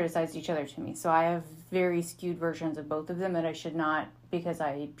parents criticized each other to me. So I have very skewed versions of both of them that I should not, because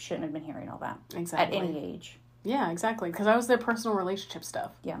I shouldn't have been hearing all that. Exactly. At any age. Yeah, exactly. Because I was their personal relationship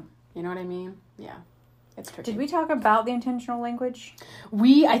stuff. Yeah. You know what I mean? Yeah. It's tricky. Did we talk about the intentional language?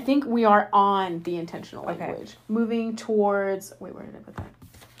 I think we are on the intentional language. Okay. Moving towards... Wait, where did I put that?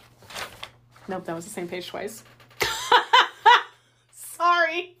 Nope, that was the same page twice.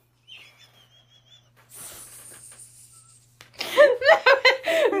 Sorry.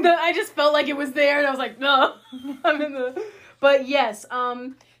 I just felt like it was there, and I was like, no. I'm in the... But yes,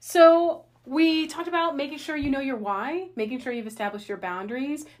 so we talked about making sure you know your why, making sure you've established your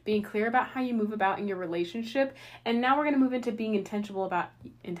boundaries, being clear about how you move about in your relationship, and now we're going to move into being intentional about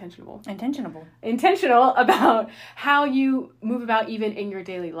how you move about even in your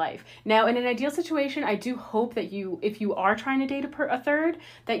daily life. Now, in an ideal situation, I do hope that if you are trying to date a third,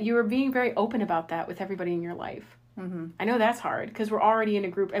 that you are being very open about that with everybody in your life. Mm-hmm. I know that's hard because we're already in a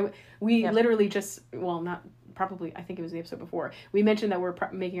group, and we literally just, probably, I think it was the episode before, we mentioned that we're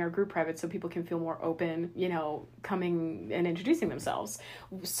making our group private so people can feel more open, coming and introducing themselves.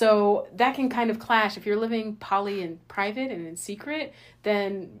 So that can kind of clash. If you're living poly and private and in secret,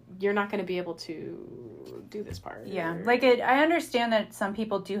 then you're not going to be able to do this part. Yeah. I understand that some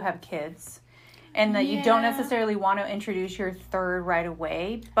people do have kids and that you don't necessarily want to introduce your third right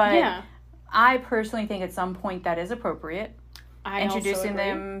away, but I personally think at some point that is appropriate. Introducing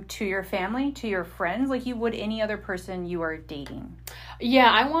them to your family, to your friends, like you would any other person you are dating.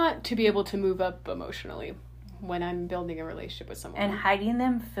 Yeah, I want to be able to move up emotionally when I'm building a relationship with someone. And hiding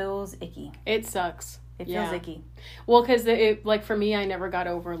them feels icky. It sucks. It feels icky. Well, because like for me, I never got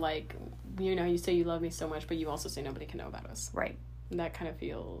over like, you know, you say you love me so much, but you also say nobody can know about us. Right. And that kind of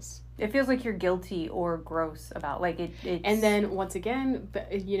feels... It feels like you're guilty or gross about, like, it's... And then, once again,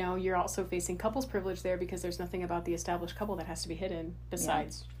 you know, you're also facing couples privilege there because there's nothing about the established couple that has to be hidden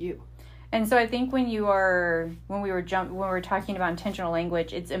besides you. And so I think when we were talking about intentional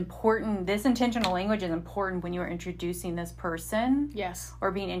language, it's important, this intentional language is important when you are introducing this person. Yes.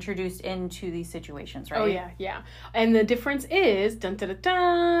 Or being introduced into these situations, right? Oh, yeah. And the difference is, dun dun dun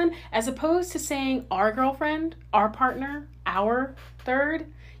dun, as opposed to saying our girlfriend, our partner, our third,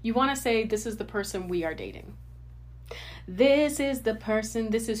 you want to say this is the person we are dating. This is the person,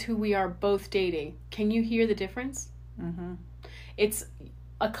 this is who we are both dating. Can you hear the difference? Mm-hmm. It's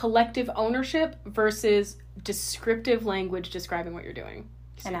a collective ownership versus descriptive language describing what you're doing.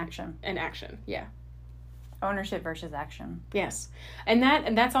 An action, yeah. Ownership versus action. Yes. And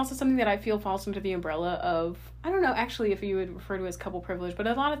that's also something that I feel falls under the umbrella of, I don't know actually if you would refer to as couple privilege, but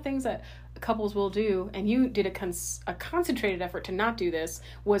a lot of things that couples will do, and you did a concentrated effort to not do this,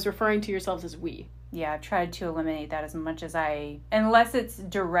 was referring to yourselves as we. Yeah, I've tried to eliminate that as much as unless it's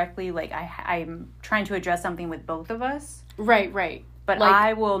directly like I'm trying to address something with both of us. Right. But like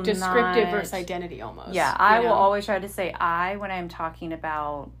I will descriptive not, versus identity almost. Yeah, I will always try to say I when I'm talking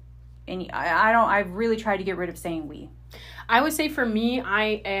about any. I've really tried to get rid of saying we. I would say for me,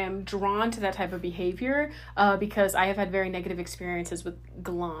 I am drawn to that type of behavior because I have had very negative experiences with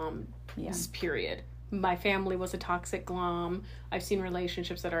glom. Yes. Period. My family was a toxic glom. I've seen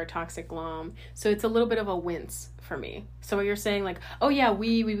relationships that are a toxic glom. So it's a little bit of a wince for me. So when you're saying like, oh yeah,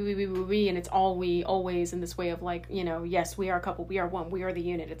 we, and it's all we, always in this way of like, you know, yes, we are a couple, we are one, we are the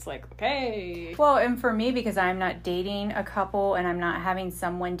unit. It's like, okay. Well, and for me, because I'm not dating a couple and I'm not having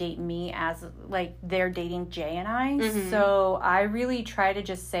someone date me as like they're dating Jay and I. Mm-hmm. So I really try to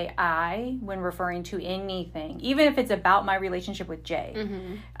just say I when referring to anything, even if it's about my relationship with Jay.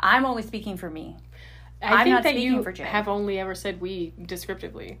 Mm-hmm. I'm only speaking for me. I think that you have only ever said we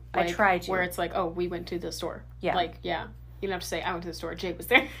descriptively. Like, I try to. Where it's like, oh, we went to the store. Yeah. Like, yeah. You don't have to say, I went to the store. Jay was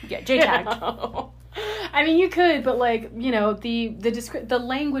there. Yeah, Jay tagged. I mean, you could, but like, you know, the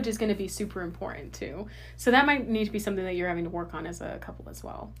language is going to be super important too. So that might need to be something that you're having to work on as a couple as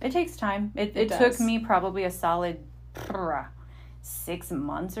well. It takes time. It took me probably a solid 6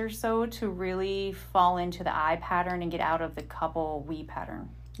 months or so to really fall into the I pattern and get out of the couple we pattern.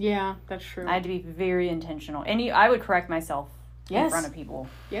 Yeah, that's true. I had to be very intentional. And I would correct myself in front of people.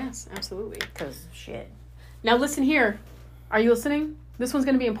 Yes, absolutely. Because shit. Now listen here. Are you listening? This one's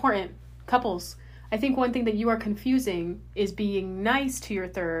going to be important. Couples. I think one thing that you are confusing is being nice to your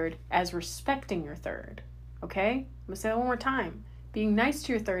third as respecting your third. Okay? I'm going to say that one more time. Being nice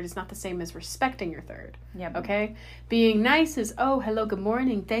to your third is not the same as respecting your third. Yep. Okay? Being nice is, oh, hello, good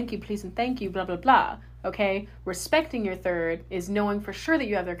morning, thank you, please, and thank you, blah, blah, blah. Okay? Respecting your third is knowing for sure that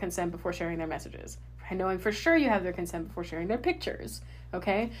you have their consent before sharing their messages. And knowing for sure you have their consent before sharing their pictures.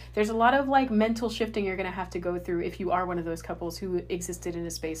 Okay? There's a lot of like mental shifting you're going to have to go through if you are one of those couples who existed in a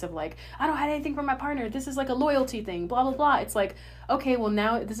space of like, I don't have anything from my partner. This is like a loyalty thing, blah, blah, blah. It's like, okay, well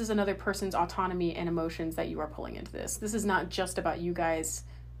now this is another person's autonomy and emotions that you are pulling into this. This is not just about you guys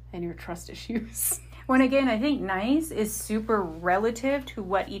and your trust issues. When again, I think nice is super relative to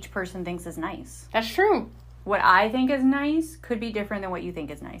what each person thinks is nice. That's true. What I think is nice could be different than what you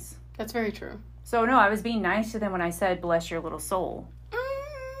think is nice. That's very true. So no, I was being nice to them when I said, bless your little soul.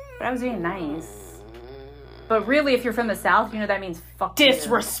 But I was being nice. But really, if you're from the South, you know that means fuck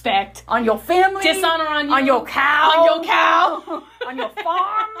disrespect. You. On your family. Dishonor on you. On your cow. On your cow. On your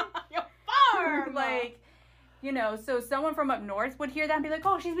farm. On your farm. Like, you know, so someone from up north would hear that and be like,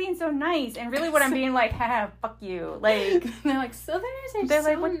 oh, she's being so nice. And really what I'm being like, haha, fuck you. Like, they're like, Southerners are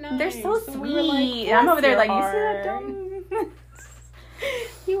so like, nice. They're so sweet. We were like, I'm over there like, you see that dumb?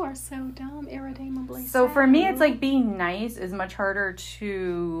 You are so dumb, irredeemably so for me, it's like being nice is much harder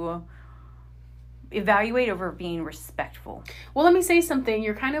to evaluate over being respectful. Well, let me say something.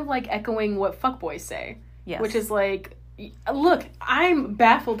 You're kind of like echoing what fuckboys say. Yes. Which is like, look, I'm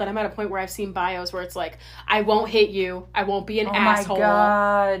baffled that I'm at a point where I've seen bios where it's like, I won't hit you. I won't be an asshole. Oh my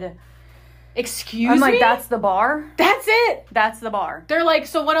God. Excuse me? I'm like, that's the bar? That's it. That's the bar. They're like,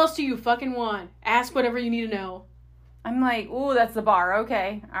 so what else do you fucking want? Ask whatever you need to know. I'm like, ooh, that's the bar.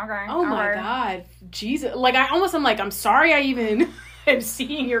 Okay. Oh my God. Jesus. Like, I'm like, I'm sorry I even am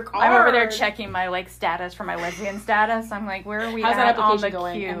seeing your card. I'm over there checking my, like, status for my lesbian status. I'm like, where are we How's that application on the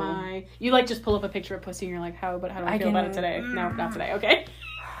going? queue? You, like, just pull up a picture of pussy and you're like, how do I feel about it today? No, not today. Okay.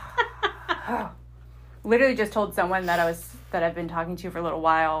 literally just told someone that I've been talking to for a little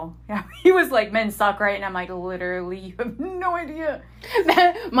while. Yeah, he was like, men suck, right? And I'm like, literally, you have no idea.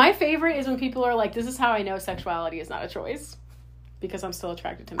 My favorite is when people are like, this is how I know sexuality is not a choice. Because I'm still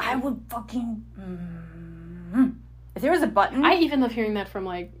attracted to men. I would fucking... If there was a button... I even love hearing that from,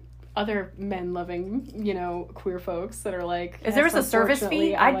 like, other men-loving, you know, queer folks that are like... If there was a service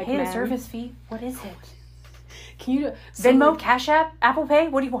fee, I'd pay the service fee. What is it? Can you... Venmo, Cash App, Apple Pay?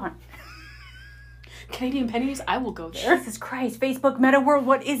 What do you want? Canadian pennies? I will go there. Jesus Christ. Facebook, Meta World,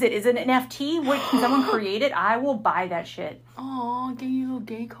 what is it? Is it an NFT? What, can someone create it? I will buy that shit. Aw, get you a little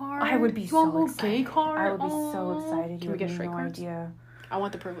gay card? I would be so excited. Gay card? I would be so excited. Can we get straight cards? Idea. I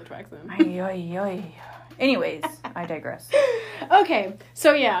want the privilege back then. Anyways, I digress. Okay,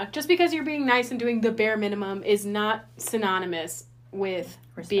 so yeah, just because you're being nice and doing the bare minimum is not synonymous with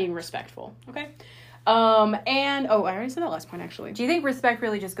being respectful. Okay? I already said that last point, actually. Do you think respect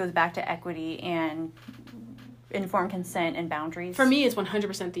really just goes back to equity and informed consent and boundaries? For me, it's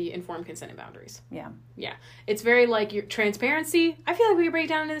 100% the informed consent and boundaries. Yeah. Yeah. It's very like your transparency. I feel like we can break it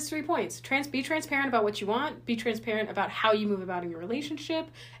down into these 3 points. Be transparent about what you want. Be transparent about how you move about in your relationship.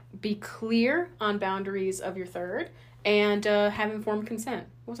 Be clear on boundaries of your third. And have informed consent.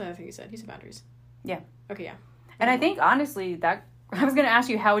 What was the other thing you said? You said boundaries. Yeah. Okay, yeah. And I think, honestly, that... I was going to ask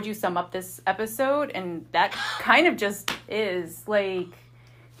you, how would you sum up this episode? And that kind of just is, like...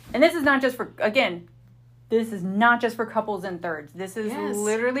 And this is not just for... Again, this is not just for couples and thirds. This is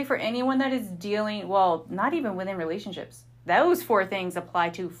literally for anyone that is dealing... Well, not even within relationships. Those 4 things apply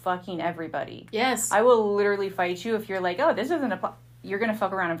to fucking everybody. Yes. I will literally fight you if you're like, oh, this doesn't apply... You're going to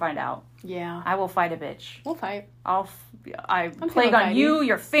fuck around and find out. Yeah. I will fight a bitch. We'll fight. I plague on you,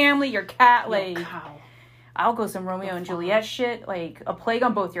 your family, your cat, like... Cow. I'll go some Romeo and Juliet shit, like a plague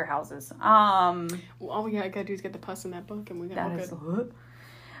on both your houses. All we gotta do is get the pus in that book, and we got good.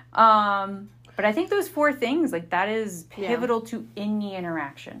 But I think those 4 things, like that is pivotal to any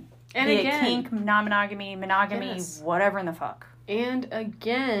interaction. And be again, it kink, non-monogamy, monogamy, whatever in the fuck. And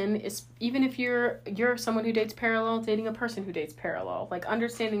again, even if you're someone who dates parallel, dating a person who dates parallel, like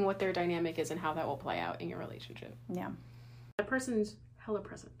understanding what their dynamic is and how that will play out in your relationship. Yeah. That person's hella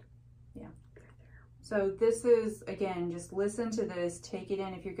present. Yeah. So this is, again, just listen to this, take it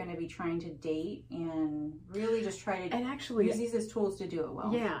in if you're going to be trying to date, and really just try to use these as tools to do it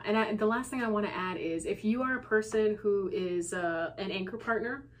well. Yeah, and the last thing I want to add is if you are a person who is an anchor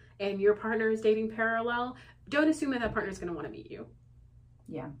partner and your partner is dating parallel, don't assume that partner is going to want to meet you.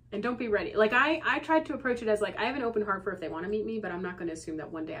 Yeah. And don't be ready. Like, I tried to approach it as, like, I have an open heart for if they want to meet me, but I'm not going to assume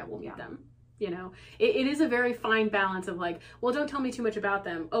that one day I will meet them. You know, it is a very fine balance of like, well, don't tell me too much about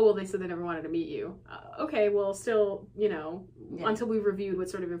them. Oh, well, they said they never wanted to meet you. Okay, well, still, you know, until we've reviewed what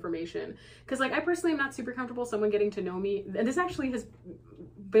sort of information. Because, like, I personally am not super comfortable someone getting to know me. And this actually has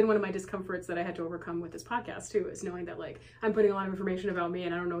been one of my discomforts that I had to overcome with this podcast, too, is knowing that, like, I'm putting a lot of information about me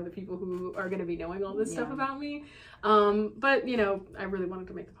and I don't know the people who are going to be knowing all this stuff about me. But, you know, I really wanted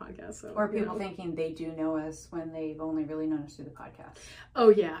to make the podcast. So, or people thinking they do know us when they've only really known us through the podcast. Oh,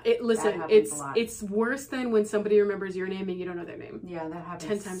 yeah. It's worse than when somebody remembers your name and you don't know their name. Yeah, that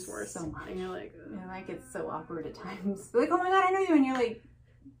happens 10 times worse. So much. And you're like... And like, it's so awkward at times. They're like, oh my God, I know you. And you're like,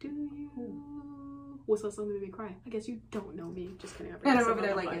 do you? What's that song that made me cry? I guess you don't know me. Just kidding. And I'm over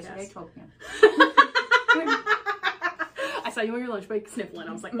there like, yesterday, 12 p.m. I saw you on your lunch break sniffling.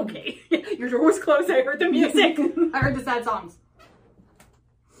 I was like, okay. Your door was closed. I heard the music. I heard the sad songs.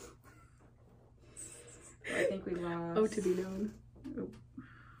 I think we lost. Oh, to be known.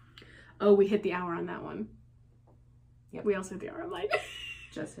 Oh, we hit the hour on that one. Yep. We also hit the hour on mine.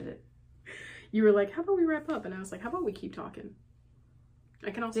 Just hit it. You were like, how about we wrap up? And I was like, how about we keep talking?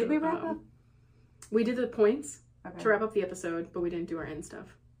 I can also... Did we wrap up? We did the points to wrap up the episode, but we didn't do our end stuff.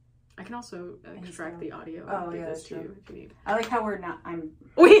 I can also extract the audio. Oh, yeah, that's true. If you need. I like how we're not... I'll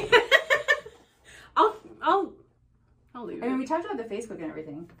leave it. I mean, we talked about the Facebook and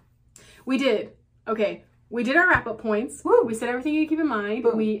everything. We did. Okay. We did our wrap-up points. Woo! We said everything you keep in mind.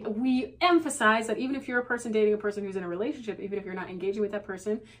 Boom. We emphasize that even if you're a person dating a person who's in a relationship, even if you're not engaging with that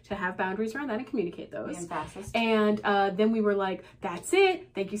person, to have boundaries around that and communicate those. And then we were like, that's it.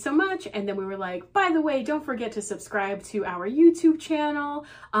 Thank you so much. And then we were like, by the way, don't forget to subscribe to our YouTube channel.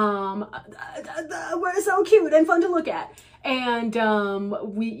 We're so cute and fun to look at. And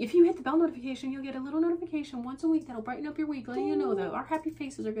if you hit the bell notification, you'll get a little notification once a week that'll brighten up your week, letting you know that our happy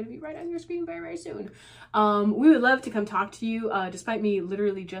faces are going to be right on your screen very, very soon. We would love to come talk to you, despite me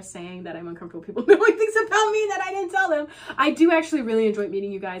literally just saying that I'm uncomfortable with people knowing things about me that I didn't tell them. I do actually really enjoy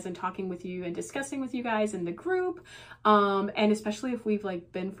meeting you guys and talking with you and discussing with you guys in the group. And especially if we've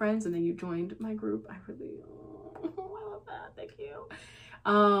like been friends and then you joined my group. I really, I love that. Thank you.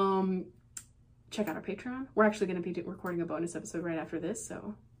 check out our Patreon. We're actually going to be recording a bonus episode right after this,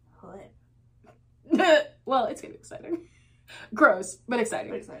 so. What? Well, it's going to be exciting. Gross, but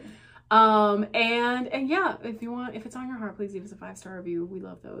exciting. And yeah, if it's on your heart, please leave us a 5-star review. We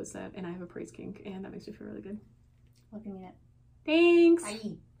love those. And I have a praise kink, and that makes me feel really good. Looking at it. Thanks.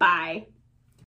 Bye. Bye.